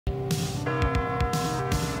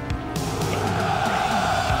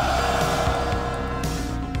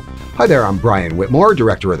Hi there, I'm Brian Whitmore,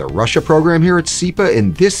 director of the Russia program here at SIPA,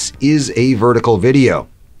 and this is a vertical video.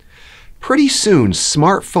 Pretty soon,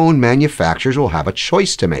 smartphone manufacturers will have a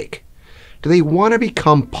choice to make. Do they want to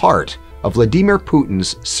become part of Vladimir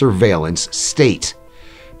Putin's surveillance state?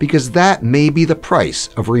 Because that may be the price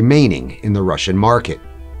of remaining in the Russian market.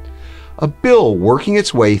 A bill working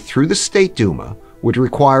its way through the State Duma would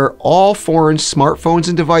require all foreign smartphones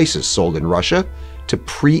and devices sold in Russia to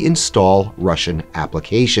pre-install Russian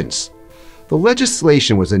applications. The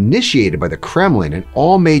legislation was initiated by the Kremlin, and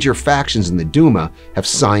all major factions in the Duma have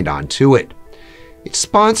signed on to it. Its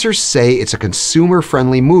sponsors say it's a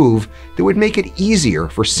consumer-friendly move that would make it easier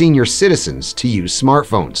for senior citizens to use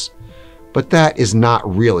smartphones. But that is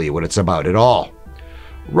not really what it's about at all.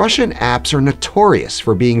 Russian apps are notorious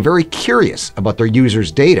for being very curious about their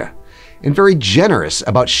users' data and very generous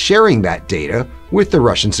about sharing that data with the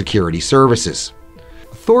Russian security services.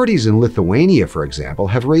 Authorities in Lithuania, for example,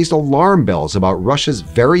 have raised alarm bells about Russia's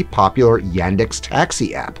very popular Yandex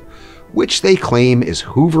Taxi app, which they claim is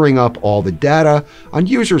hoovering up all the data on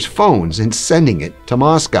users' phones and sending it to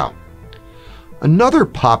Moscow. Another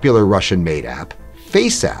popular Russian-made app,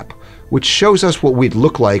 FaceApp, which shows us what we'd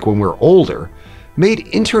look like when we're older, made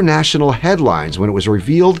international headlines when it was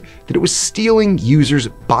revealed that it was stealing users'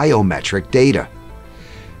 biometric data.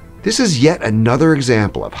 This is yet another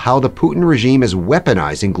example of how the Putin regime is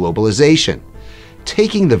weaponizing globalization,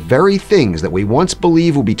 taking the very things that we once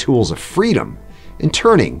believed would be tools of freedom and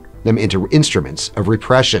turning them into instruments of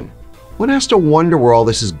repression. One has to wonder where all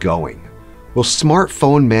this is going. Will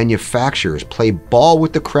smartphone manufacturers play ball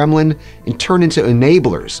with the Kremlin and turn into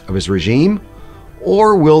enablers of his regime?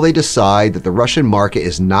 Or will they decide that the Russian market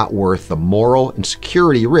is not worth the moral and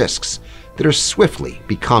security risks that are swiftly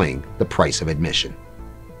becoming the price of admission?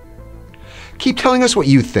 Keep telling us what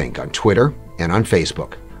you think on Twitter and on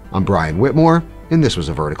Facebook. I'm Brian Whitmore, and this was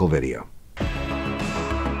a vertical video.